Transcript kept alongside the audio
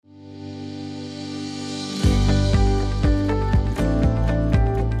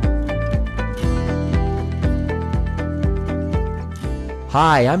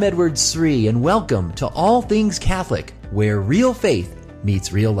Hi, I'm Edward Sri, and welcome to All Things Catholic, where real faith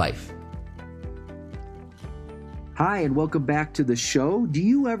meets real life. Hi, and welcome back to the show. Do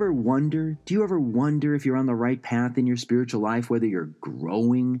you ever wonder if you're on the right path in your spiritual life, whether you're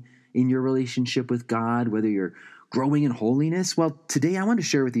growing in your relationship with God, whether you're growing in holiness? Well, today I want to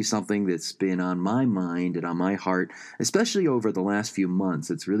share with you something that's been on my mind and on my heart, especially over the last few months.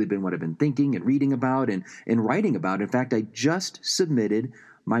 It's really been what I've been thinking and reading about and writing about. In fact, I just submitted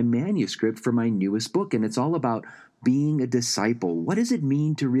my manuscript for my newest book, and it's all about being a disciple. What does it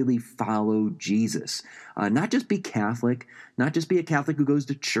mean to really follow Jesus? Not just be Catholic, not just be a Catholic who goes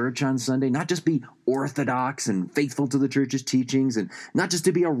to church on Sunday, not just be Orthodox and faithful to the church's teachings, and not just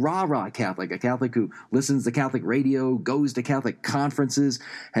to be a rah-rah Catholic, a Catholic who listens to Catholic radio, goes to Catholic conferences,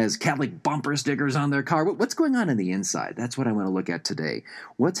 has Catholic bumper stickers on their car. What's going on the inside? That's what I want to look at today.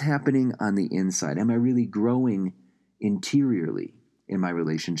 What's happening on the inside? Am I really growing interiorly in my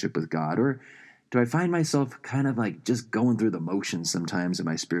relationship with God? Or do I find myself kind of like just going through the motions sometimes in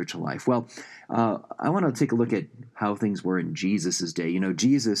my spiritual life? Well, I want to take a look at how things were in Jesus' day. You know,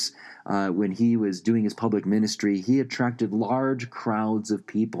 Jesus, when he was doing his public ministry, he attracted large crowds of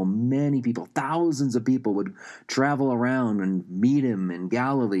people. Many people, thousands of people would travel around and meet him in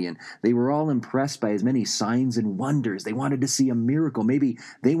Galilee, and they were all impressed by his many signs and wonders. They wanted to see a miracle. Maybe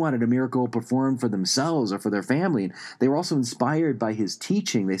they wanted a miracle performed for themselves or for their family. And they were also inspired by his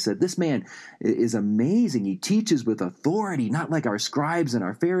teaching. They said, this man is amazing. He teaches with authority, not like our scribes and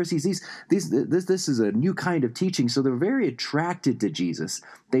our Pharisees. This is a new kind of teaching. So they're very attracted to Jesus.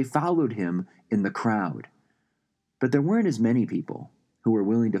 They followed him in the crowd. But there weren't as many people who were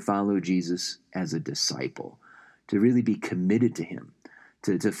willing to follow Jesus as a disciple, to really be committed to him,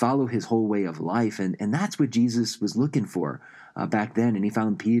 to follow his whole way of life. And that's what Jesus was looking for back then. And he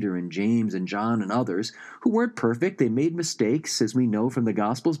found Peter and James and John and others who weren't perfect. They made mistakes, as we know from the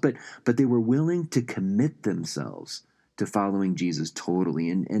Gospels, but they were willing to commit themselves to following Jesus totally.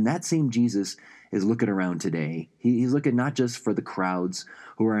 And that same Jesus is looking around today. He's looking not just for the crowds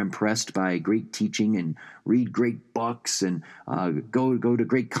who are impressed by great teaching and read great books and go to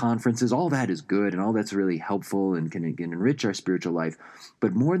great conferences. All that is good and all that's really helpful and can enrich our spiritual life.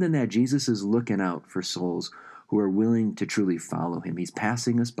 But more than that, Jesus is looking out for souls who are willing to truly follow him. He's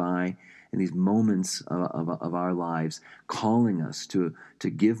passing us by in these moments of our lives, calling us to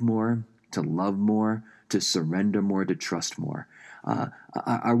give more, to love more, to surrender more, to trust more.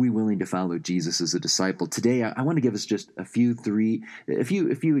 Are we willing to follow Jesus as a disciple? Today, I want to give us just a few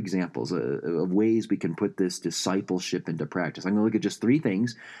examples of ways we can put this discipleship into practice. I'm going to look at just three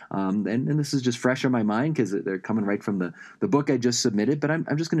things, and this is just fresh on my mind because they're coming right from the book I just submitted, but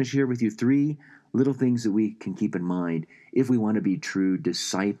I'm just going to share with you three little things that we can keep in mind if we want to be true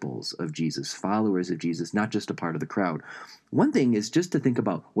disciples of Jesus, followers of Jesus, not just a part of the crowd. One thing is just to think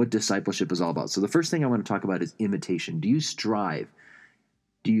about what discipleship is all about. So the first thing I want to talk about is imitation. Do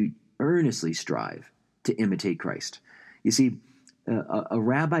you earnestly strive to imitate Christ? You see, a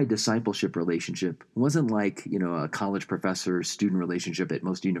rabbi-discipleship relationship wasn't like, a college professor-student relationship at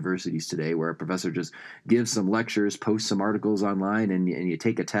most universities today where a professor just gives some lectures, posts some articles online, and you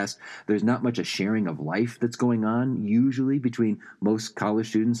take a test. There's not much a sharing of life that's going on, usually, between most college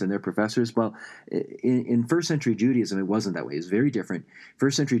students and their professors. Well, in first-century Judaism, it wasn't that way. It was very different.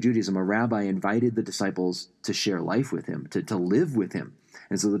 First-century Judaism, a rabbi invited the disciples to share life with him, to live with him.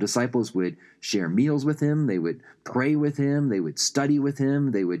 And so the disciples would share meals with him, they would pray with him, they would study with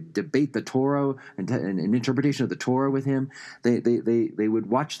him, they would debate the Torah and an interpretation of the Torah with him. They would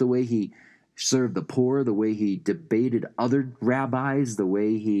watch the way he served the poor, the way he debated other rabbis, the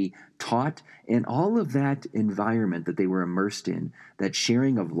way he taught, and all of that environment that they were immersed in, that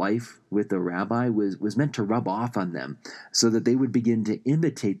sharing of life with the rabbi was meant to rub off on them so that they would begin to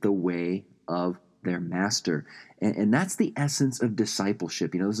imitate the way of their master. And that's the essence of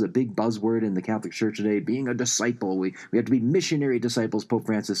discipleship. This is a big buzzword in the Catholic Church today, being a disciple. We have to be missionary disciples, Pope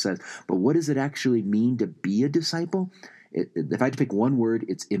Francis says. But what does it actually mean to be a disciple? If I had to pick one word,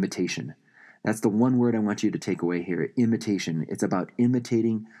 it's imitation. That's the one word I want you to take away here, imitation. It's about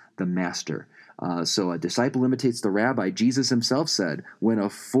imitating the master. So a disciple imitates the rabbi. Jesus himself said, when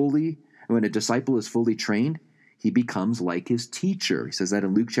a disciple is fully trained, he becomes like his teacher. He says that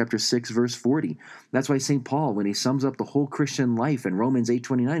in Luke chapter 6, verse 40. That's why St. Paul, when he sums up the whole Christian life in Romans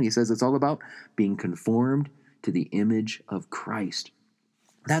 8:29, he says it's all about being conformed to the image of Christ.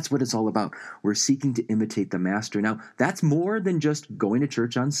 That's what it's all about. We're seeking to imitate the master. Now, that's more than just going to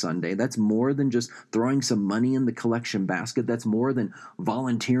church on Sunday. That's more than just throwing some money in the collection basket. That's more than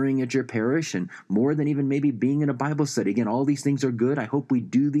volunteering at your parish and more than even maybe being in a Bible study. Again, all these things are good. I hope we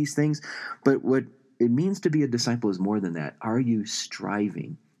do these things. But what it means to be a disciple is more than that. Are you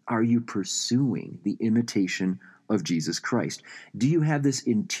striving? Are you pursuing the imitation of Jesus Christ? Do you have this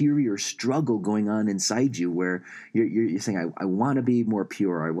interior struggle going on inside you where you're saying, I want to be more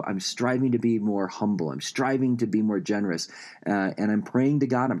pure. I'm striving to be more humble. I'm striving to be more generous. And I'm praying to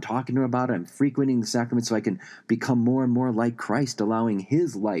God. I'm talking to him about it. I'm frequenting the sacrament so I can become more and more like Christ, allowing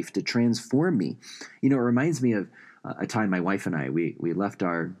his life to transform me. It reminds me of a time my wife and I, we left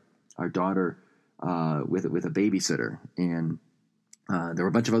our daughter with a babysitter, and there were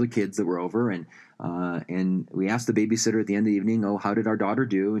a bunch of other kids that were over, and we asked the babysitter at the end of the evening, how did our daughter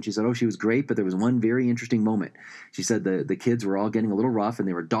do? And she said, she was great, but there was one very interesting moment. She said the kids were all getting a little rough, and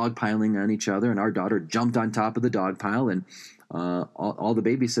they were dogpiling on each other, and our daughter jumped on top of the dog pile, and all the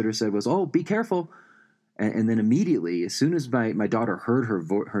babysitter said was, be careful. And then immediately, as soon as my daughter heard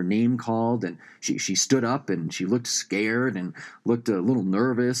her name called, and she stood up, and she looked scared and looked a little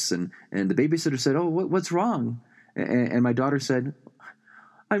nervous, and the babysitter said, what's wrong? And my daughter said,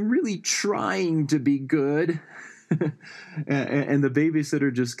 I'm really trying to be good. And the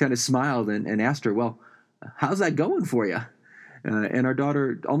babysitter just kind of smiled and asked her, well, how's that going for you? And our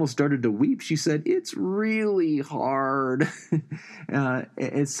daughter almost started to weep. She said, it's really hard.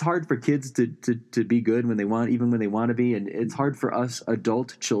 It's hard for kids to be good even when they want to be. And it's hard for us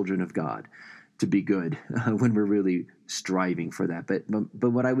adult children of God to be good when we're really striving for that.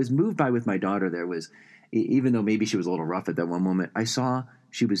 But what I was moved by with my daughter there was, even though maybe she was a little rough at that one moment, I saw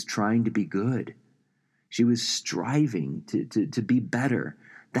she was trying to be good. She was striving to be better.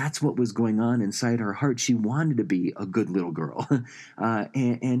 That's what was going on inside her heart. She wanted to be a good little girl.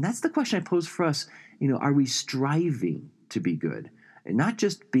 And that's the question I pose for us. Are we striving to be good? And not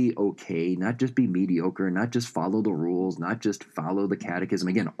just be okay, not just be mediocre, not just follow the rules, not just follow the catechism.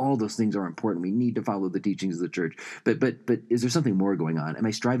 Again, all those things are important. We need to follow the teachings of the church. But is there something more going on? Am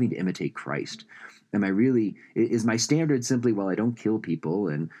I striving to imitate Christ? Is my standard simply, I don't kill people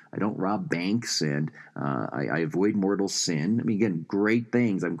and I don't rob banks and I avoid mortal sin? Again, great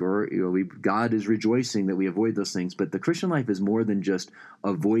things. God is rejoicing that we avoid those things. But the Christian life is more than just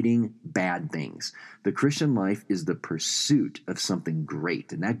avoiding bad things. The Christian life is the pursuit of something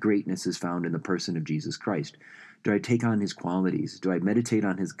great, and that greatness is found in the person of Jesus Christ. Do I take on his qualities? Do I meditate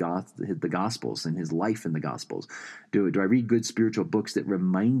on the Gospels and his life in the Gospels? Do I read good spiritual books that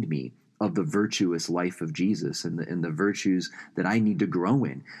remind me of the virtuous life of Jesus and the virtues that I need to grow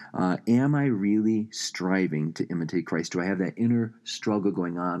in? Am I really striving to imitate Christ? Do I have that inner struggle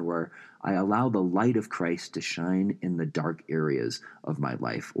going on where I allow the light of Christ to shine in the dark areas of my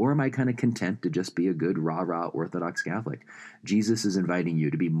life? Or am I kind of content to just be a good rah-rah Orthodox Catholic? Jesus is inviting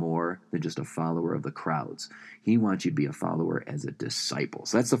you to be more than just a follower of the crowds. He wants you to be a follower as a disciple.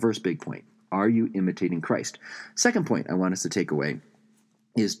 So that's the first big point. Are you imitating Christ? Second point I want us to take away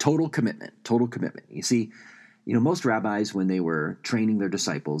is total commitment. Total commitment. You see, most rabbis, when they were training their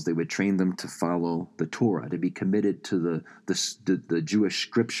disciples, they would train them to follow the Torah, to be committed to the Jewish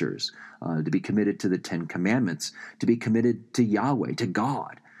scriptures, to be committed to the Ten Commandments, to be committed to Yahweh, to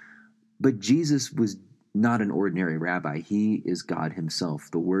God. But Jesus was not an ordinary rabbi. He is God himself,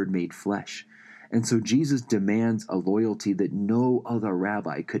 the Word made flesh. And so Jesus demands a loyalty that no other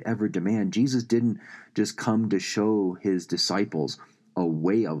rabbi could ever demand. Jesus didn't just come to show his disciples a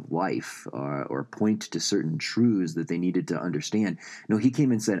way of life or point to certain truths that they needed to understand. No, he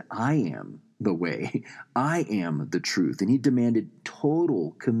came and said, I am the way. I am the truth. And he demanded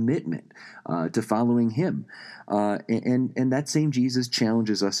total commitment to following him. And that same Jesus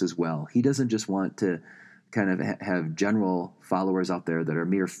challenges us as well. He doesn't just want to kind of have general followers out there that are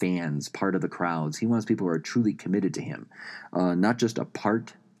mere fans, part of the crowds. He wants people who are truly committed to him, not just a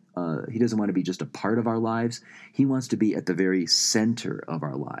part. He doesn't want to be just a part of our lives. He wants to be at the very center of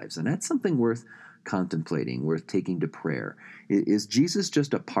our lives. And that's something worth contemplating, worth taking to prayer. Is Jesus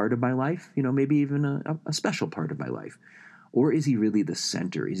just a part of my life? Maybe even a special part of my life. Or is he really the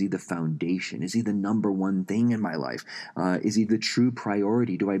center? Is he the foundation? Is he the number one thing in my life? Is he the true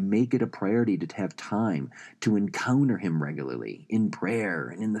priority? Do I make it a priority to have time to encounter him regularly in prayer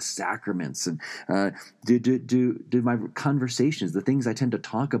and in the sacraments? And do my conversations, the things I tend to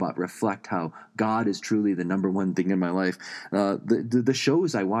talk about, reflect how God is truly the number one thing in my life? The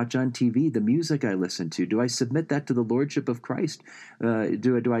shows I watch on TV, the music I listen to, do I submit that to the Lordship of Christ?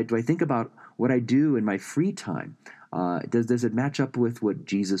 Do I think about what I do in my free time? Does it match up with what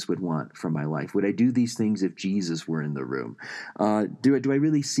Jesus would want from my life? Would I do these things if Jesus were in the room? Do I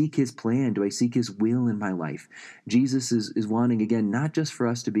really seek his plan? Do I seek his will in my life? Jesus is wanting, again, not just for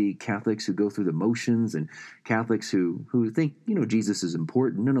us to be Catholics who go through the motions and Catholics who think, Jesus is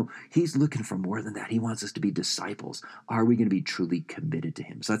important. No, he's looking for more than that. He wants us to be disciples. Are we going to be truly committed to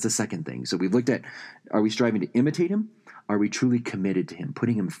him? So that's the second thing. So we've looked at, are we striving to imitate him? Are we truly committed to him,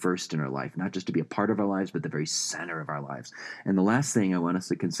 putting him first in our life, not just to be a part of our lives, but the very center of our lives? And the last thing I want us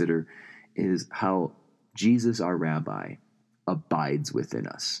to consider is how Jesus, our rabbi, abides within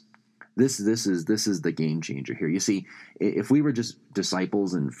us. This is the game changer here. You see, if we were just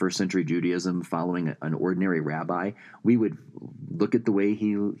disciples in first century Judaism following an ordinary rabbi, we would look at the way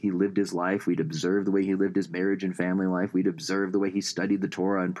he lived his life. We'd observe the way he lived his marriage and family life. We'd observe the way he studied the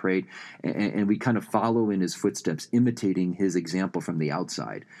Torah and prayed, and we kind of follow in his footsteps, imitating his example from the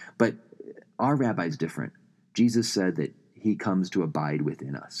outside. But our rabbi is different. Jesus said that he comes to abide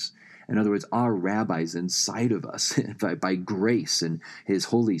within us. In other words, our rabbi's inside of us by grace and his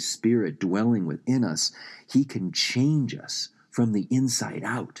Holy Spirit dwelling within us. He can change us from the inside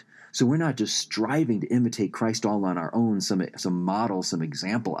out. So we're not just striving to imitate Christ all on our own, some model, some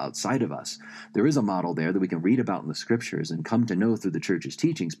example outside of us. There is a model there that we can read about in the scriptures and come to know through the church's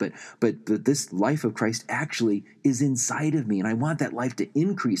teachings, but this life of Christ actually is inside of me, and I want that life to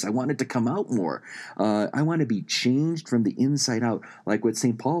increase. I want it to come out more. I want to be changed from the inside out, like what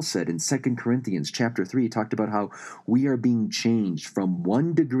St. Paul said in 2 Corinthians chapter 3. He talked about how we are being changed from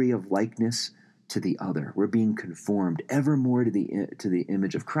one degree of likeness to the other. We're being conformed ever more to the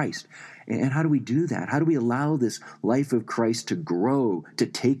image of Christ. And how do we do that? How do we allow this life of Christ to grow, to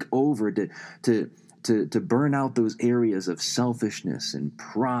take over, to burn out those areas of selfishness and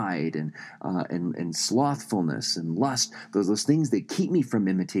pride and slothfulness and lust, those things that keep me from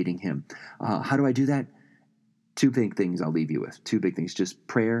imitating him? How do I do that? Two big things I'll leave you with. Two big things, just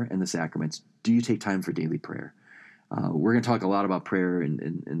prayer and the sacraments. Do you take time for daily prayer? We're going to talk a lot about prayer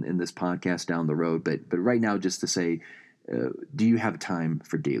in this podcast down the road, but right now, just to say, do you have time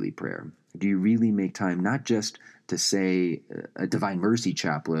for daily prayer? Do you really make time, not just to say a Divine Mercy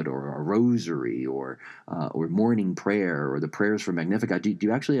chaplet or a rosary or morning prayer or the prayers for Magnificat? Do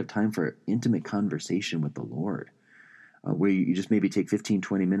you actually have time for intimate conversation with the Lord? Where you just maybe take 15,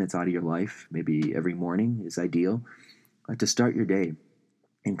 20 minutes out of your life, maybe every morning is ideal, to start your day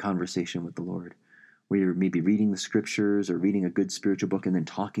in conversation with the Lord, where you're maybe reading the scriptures or reading a good spiritual book and then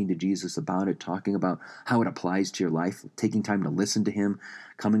talking to Jesus about it, talking about how it applies to your life, taking time to listen to him,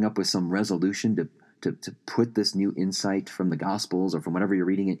 coming up with some resolution to put this new insight from the Gospels or from whatever you're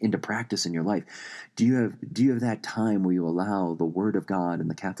reading into practice in your life. Do you have that time where you allow the Word of God and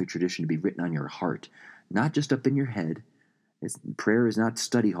the Catholic tradition to be written on your heart, not just up in your head? Prayer is not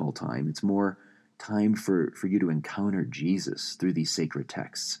study hall time. It's more time for you to encounter Jesus through these sacred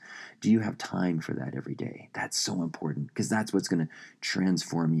texts. Do you have time for that every day? That's so important, because that's what's going to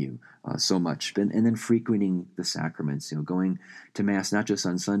transform you so much. And then frequenting the sacraments, going to Mass, not just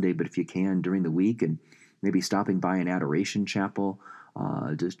on Sunday, but if you can during the week, and maybe stopping by an adoration chapel,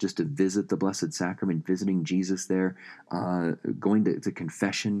 just to visit the Blessed Sacrament, visiting Jesus there, going to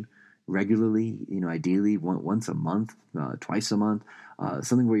confession regularly, ideally once a month, twice a month,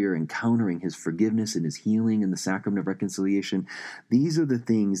 something where you're encountering his forgiveness and his healing and the sacrament of reconciliation. These are the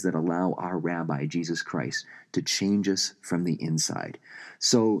things that allow our rabbi, Jesus Christ, to change us from the inside.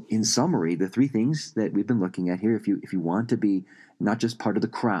 So in summary, the three things that we've been looking at here, if you want to be not just part of the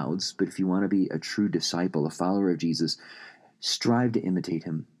crowds, but if you want to be a true disciple, a follower of Jesus, strive to imitate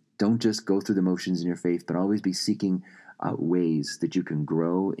him. Don't just go through the motions in your faith, but always be seeking ways that you can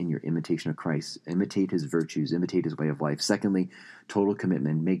grow in your imitation of Christ, imitate his virtues, imitate his way of life. Secondly, total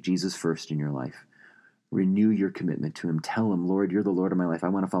commitment. Make Jesus first in your life. Renew your commitment to him. Tell him, Lord, you're the Lord of my life. I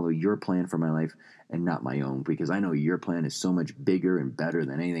want to follow your plan for my life and not my own, because I know your plan is so much bigger and better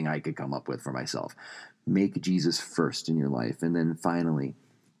than anything I could come up with for myself. Make Jesus first in your life. And then finally,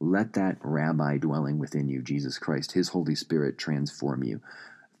 let that rabbi dwelling within you, Jesus Christ, his Holy Spirit, transform you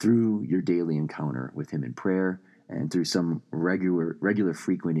through your daily encounter with him in prayer, and through some regular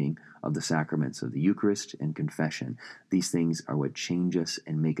frequenting of the sacraments of the Eucharist and confession. These things are what change us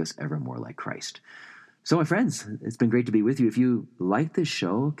and make us ever more like Christ. So, my friends, it's been great to be with you. If you like this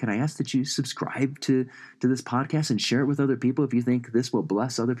show, can I ask that you subscribe to this podcast and share it with other people if you think this will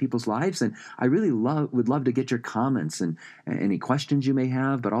bless other people's lives? And I really would love to get your comments and any questions you may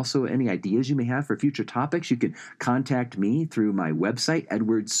have, but also any ideas you may have for future topics. You can contact me through my website,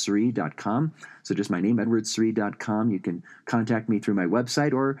 edwardsuri.com. So just my name, edwardsuri.com. You can contact me through my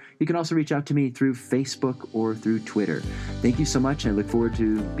website, or you can also reach out to me through Facebook or through Twitter. Thank you so much, and I look forward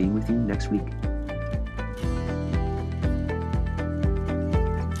to being with you next week.